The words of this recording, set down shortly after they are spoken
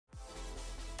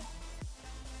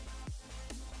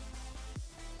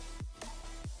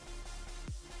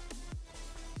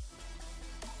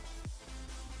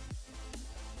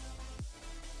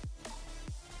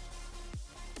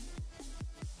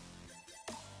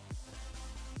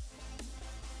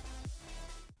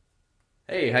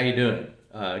Hey, how you doing?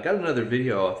 I got another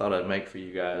video I thought I'd make for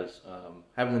you guys,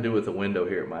 having to do with the window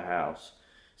here at my house.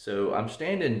 So I'm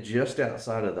standing just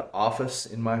outside of the office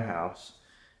in my house,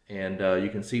 and you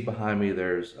can see behind me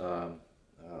there's a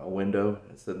window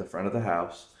that's in the front of the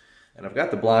house, and I've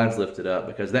got the blinds lifted up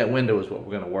because that window is what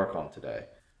we're going to work on today.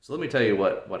 So let me tell you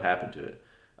what happened to it.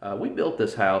 We built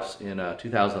this house in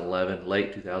 2011,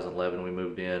 late 2011. We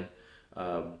moved in.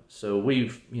 So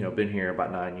we've been here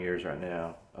about 9 years right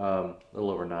now, a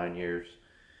little over 9 years.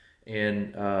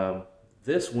 And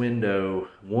this window,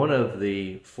 one of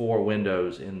the four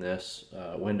windows in this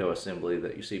window assembly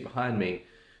that you see behind me,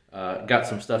 got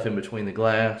some stuff in between the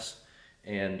glass,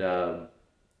 and I'm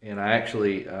not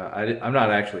actually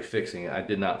fixing it. I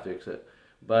did not fix it.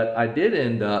 But I did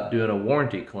end up doing a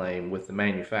warranty claim with the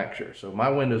manufacturer. So my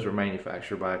windows were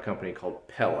manufactured by a company called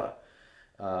Pella.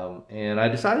 And I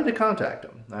decided to contact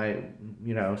them.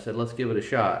 I said, let's give it a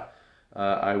shot.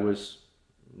 I was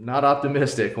not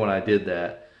optimistic when I did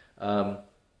that.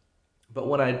 But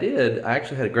when I did, I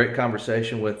actually had a great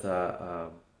conversation with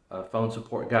a phone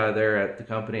support guy there at the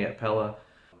company at Pella.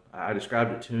 I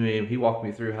described it to him. He walked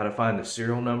me through how to find the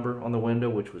serial number on the window,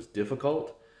 which was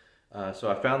difficult.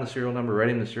 So I found the serial number, read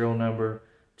him the serial number,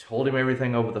 told him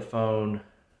everything over the phone,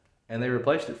 and they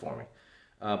replaced it for me.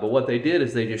 But what they did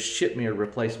is they just shipped me a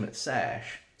replacement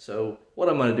sash. So what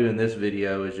I'm going to do in this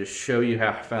video is just show you how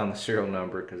I found the serial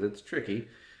number, because it's tricky.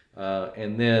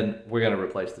 And then we're going to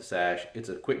replace the sash. It's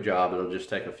a quick job. It'll just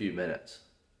take a few minutes.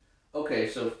 Okay,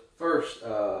 so first,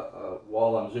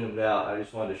 while I'm zoomed out, I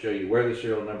just wanted to show you where the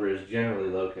serial number is generally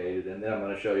located, and then I'm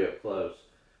going to show you up close.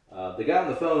 The guy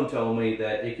on the phone told me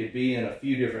that it could be in a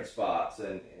few different spots,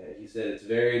 and he said it's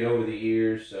varied over the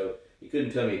years, so he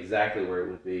couldn't tell me exactly where it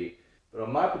would be. But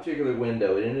on my particular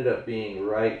window, it ended up being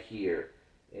right here,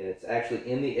 and it's actually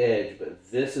in the edge,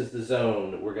 but this is the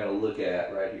zone that we're going to look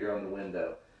at right here on the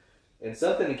window. And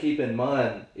something to keep in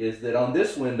mind is that on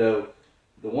this window,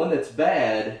 the one that's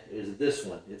bad is this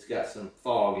one. It's got some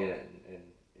fog in it and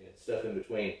stuff in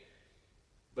between.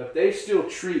 But they still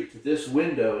treat this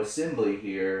window assembly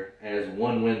here as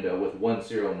one window with one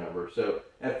serial number. So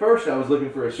at first I was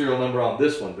looking for a serial number on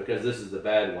this one because this is the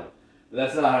bad one. But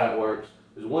that's not how it works.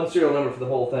 There's one serial number for the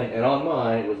whole thing, and on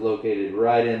mine it was located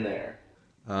right in there.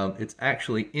 It's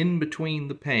actually in between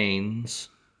the panes,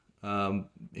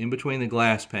 in between the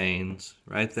glass panes,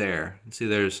 right there. You see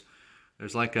there's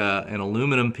like an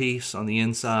aluminum piece on the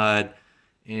inside,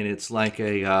 and it's like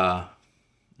a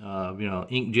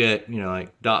inkjet,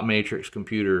 like dot matrix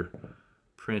computer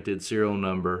printed serial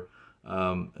number.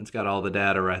 It's got all the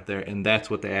data right there, and that's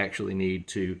what they actually need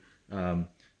to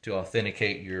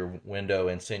authenticate your window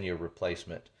and send you a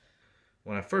replacement.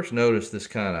 When I first noticed this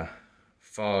kind of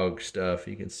fog stuff,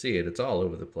 you can see it. It's all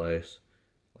over the place,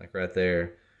 like right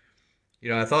there.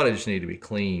 I thought it just needed to be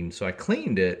cleaned, so I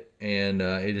cleaned it, and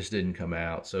it just didn't come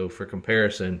out. So for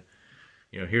comparison,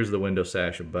 here's the window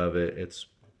sash above it. It's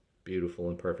beautiful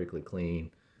and perfectly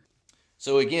clean.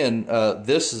 So again,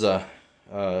 this is a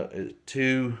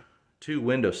two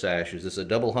window sashes. This is a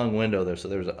double hung window there, so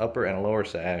there's an upper and a lower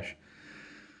sash,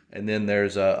 and then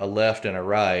there's a left and a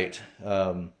right.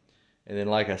 And then,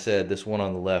 like I said, this one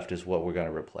on the left is what we're going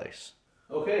to replace.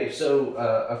 Okay, so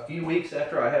a few weeks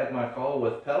after I had my call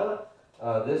with Pella,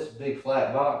 this big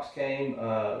flat box came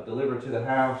delivered to the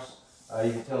house.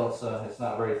 You can tell it's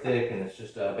not very thick, and it's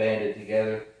just banded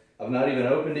together. I've not even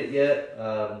opened it yet,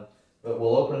 but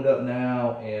we'll open it up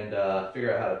now and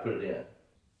figure out how to put it in.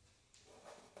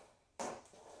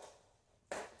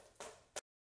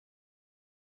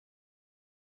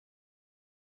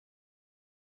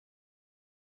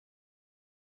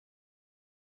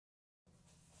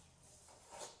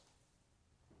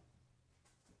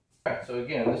 Alright, so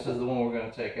again, this is the one we're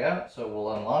going to take out, so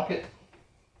we'll unlock it.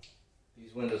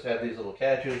 These windows have these little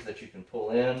catches that you can pull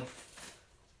in,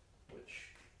 which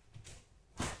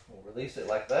will release it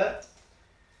like that.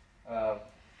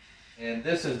 And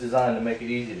this is designed to make it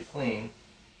easy to clean.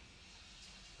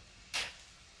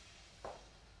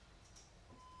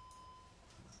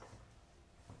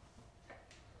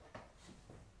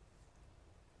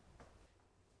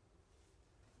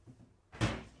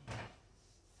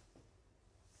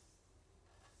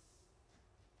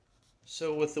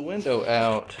 So with the window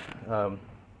out,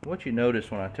 what you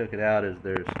notice when I took it out is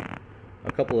there's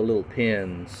a couple of little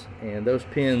pins, and those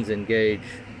pins engage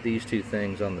these two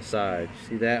things on the side.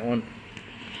 See that one?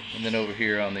 And then over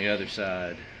here on the other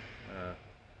side,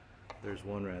 there's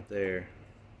one right there.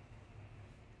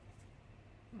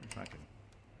 I wonder if I can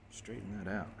straighten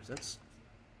that out, because that's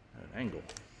at an angle.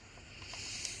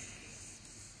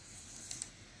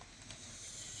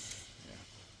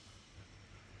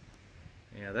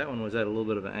 Yeah, Yeah, that one was at a little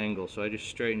bit of an angle, so I just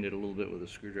straightened it a little bit with a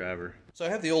screwdriver. So I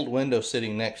have the old window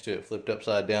sitting next to it, flipped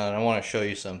upside down, and I want to show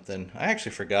you something. I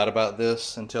actually forgot about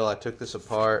this until I took this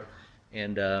apart,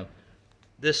 and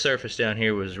this surface down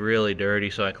here was really dirty,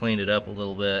 so I cleaned it up a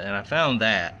little bit, and I found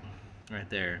that right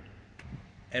there.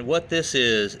 And what this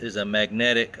is a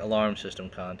magnetic alarm system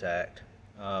contact.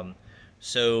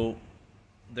 So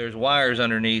there's wires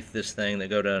underneath this thing that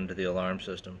go down to the alarm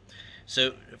system.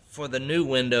 So for the new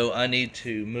window, I need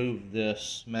to move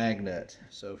this magnet.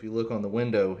 So if you look on the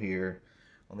window here,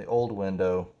 on the old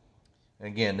window,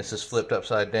 again, this is flipped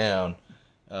upside down,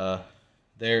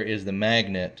 there is the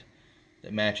magnet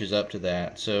that matches up to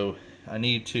that. So I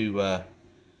need to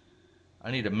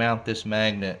mount this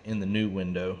magnet in the new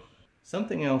window.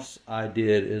 Something else I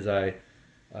did is I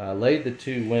laid the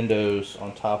two windows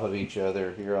on top of each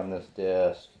other here on this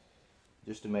desk,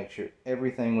 just to make sure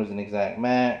everything was an exact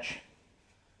match.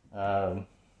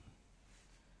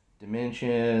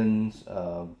 Dimensions,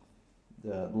 the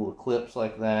little clips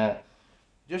like that,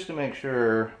 just to make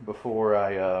sure before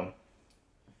I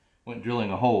went drilling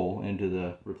a hole into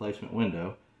the replacement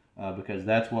window, because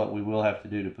that's what we will have to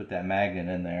do to put that magnet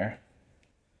in there.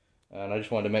 And I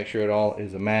just wanted to make sure it all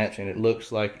is a match, and it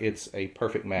looks like it's a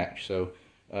perfect match. So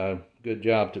good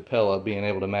job to Pella being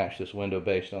able to match this window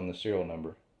based on the serial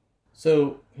number.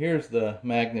 So here's the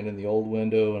magnet in the old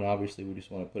window, and obviously we just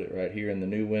want to put it right here in the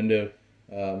new window.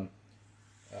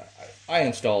 I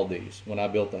installed these when I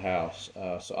built the house,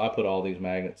 so I put all these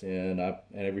magnets in and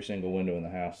every single window in the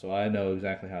house, so I know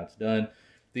exactly how it's done.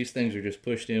 These things are just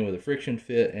pushed in with a friction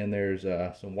fit, and there's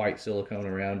some white silicone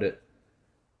around it.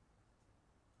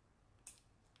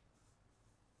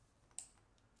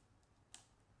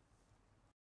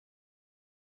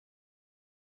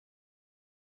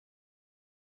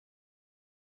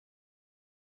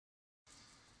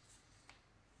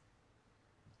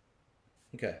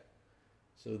 Okay,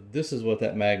 so this is what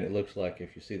that magnet looks like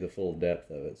if you see the full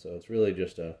depth of it. So it's really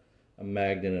just a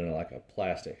magnet in like a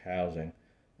plastic housing.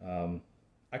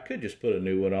 I could just put a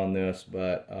new one on this,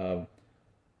 but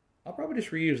I'll probably just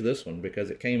reuse this one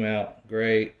because it came out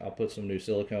great. I'll put some new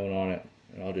silicone on it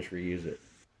and I'll just reuse it.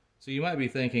 So you might be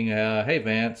thinking, hey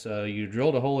Vance, you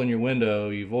drilled a hole in your window,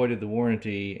 you voided the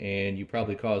warranty, and you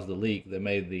probably caused the leak that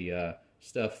made the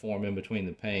stuff form in between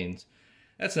the panes.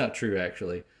 That's not true,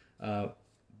 actually.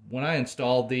 When I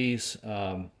installed these,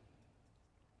 9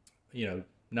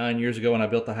 years ago when I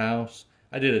built the house,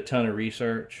 I did a ton of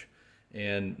research,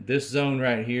 and this zone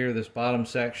right here, this bottom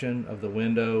section of the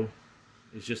window,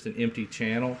 is just an empty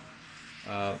channel.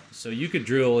 So you could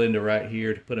drill into right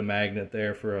here to put a magnet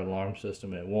there for an alarm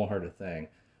system, and it won't hurt a thing.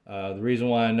 The reason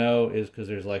why I know is because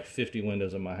there's like 50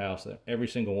 windows in my house, and every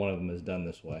single one of them is done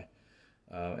this way.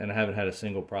 And I haven't had a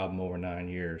single problem over 9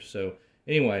 years. So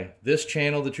anyway, this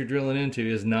channel that you're drilling into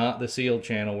is not the sealed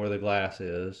channel where the glass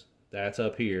is. That's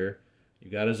up here.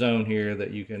 You've got a zone here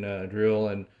that you can drill,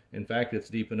 and in fact it's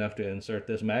deep enough to insert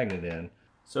this magnet in.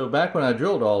 So back when I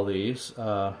drilled all these,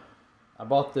 I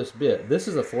bought this bit. This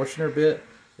is a Forstner bit.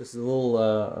 This is a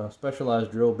little specialized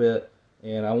drill bit,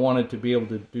 and I wanted to be able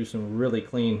to do some really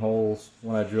clean holes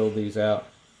when I drilled these out.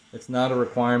 It's not a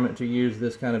requirement to use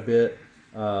this kind of bit,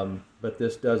 but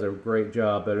this does a great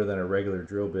job, better than a regular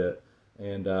drill bit.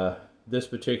 And this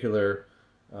particular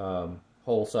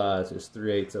hole size is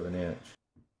 3/8 of an inch.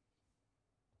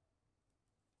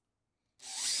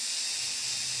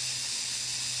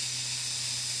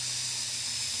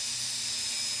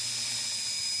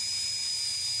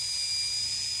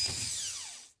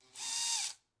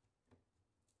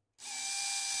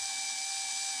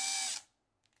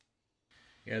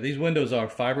 Yeah, these windows are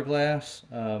fiberglass.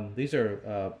 These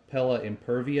are Pella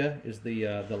Impervia is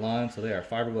the line, so they are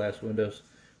fiberglass windows.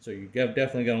 So you're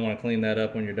definitely going to want to clean that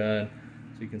up when you're done.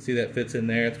 So you can see that fits in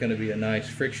there. It's going to be a nice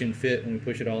friction fit when we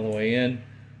push it all the way in.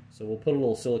 So we'll put a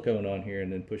little silicone on here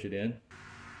and then push it in.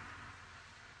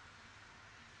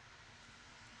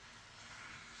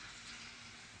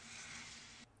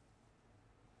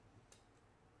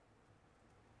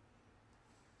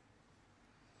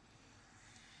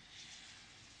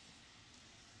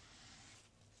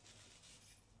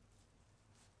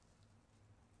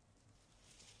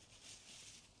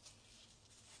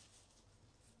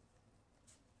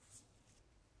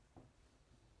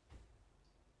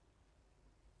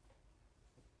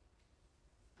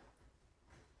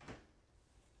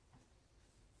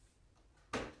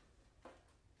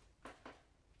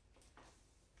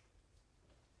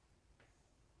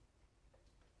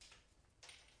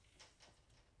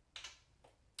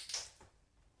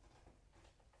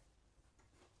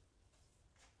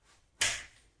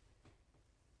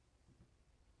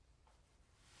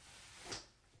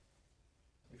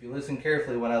 If you listen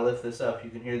carefully when I lift this up, you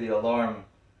can hear the alarm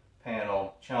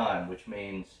panel chime, which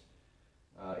means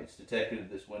it's detected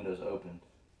that this window's opened.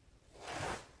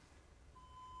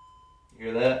 You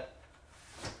hear that?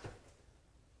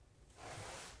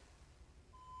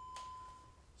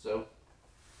 So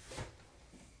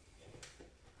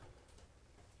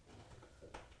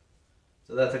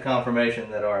that's a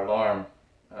confirmation that our alarm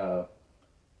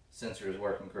sensor is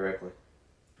working correctly.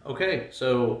 Okay,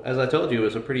 so as I told you, it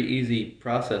was a pretty easy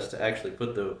process to actually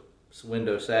put the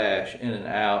window sash in and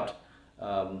out.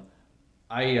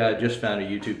 I just found a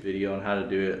YouTube video on how to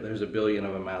do it. There's a billion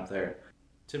of them out there.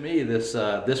 To me,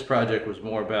 this project was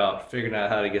more about figuring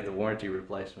out how to get the warranty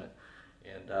replacement,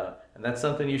 and that's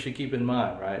something you should keep in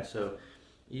mind, right? So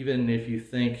even if you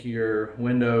think your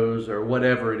windows or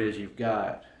whatever it is you've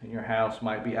got in your house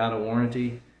might be out of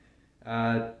warranty,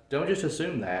 don't just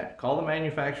assume that. Call the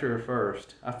manufacturer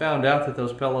first. I found out that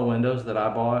those Pella windows that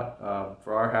I bought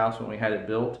for our house when we had it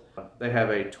built, they have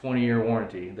a 20-year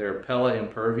warranty. They're Pella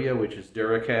Impervia, which is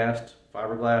Duracast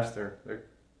fiberglass. They're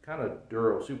kind of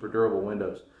durable, super durable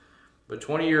windows, but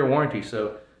 20-year warranty.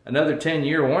 So another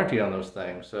 10-year warranty on those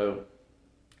things. So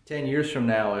 10 years from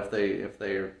now, if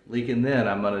they're leaking, then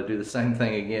I'm going to do the same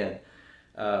thing again.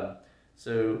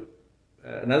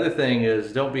 Another thing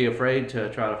is, don't be afraid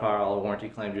to try to file a warranty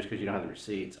claim just because you don't have the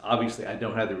receipts. Obviously, I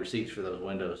don't have the receipts for those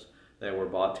windows that were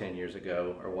bought 10 years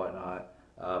ago or whatnot,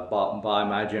 bought by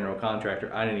my general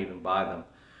contractor. I didn't even buy them.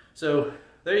 So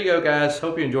there you go, guys.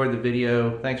 Hope you enjoyed the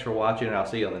video. Thanks for watching, and I'll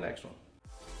see you on the next one.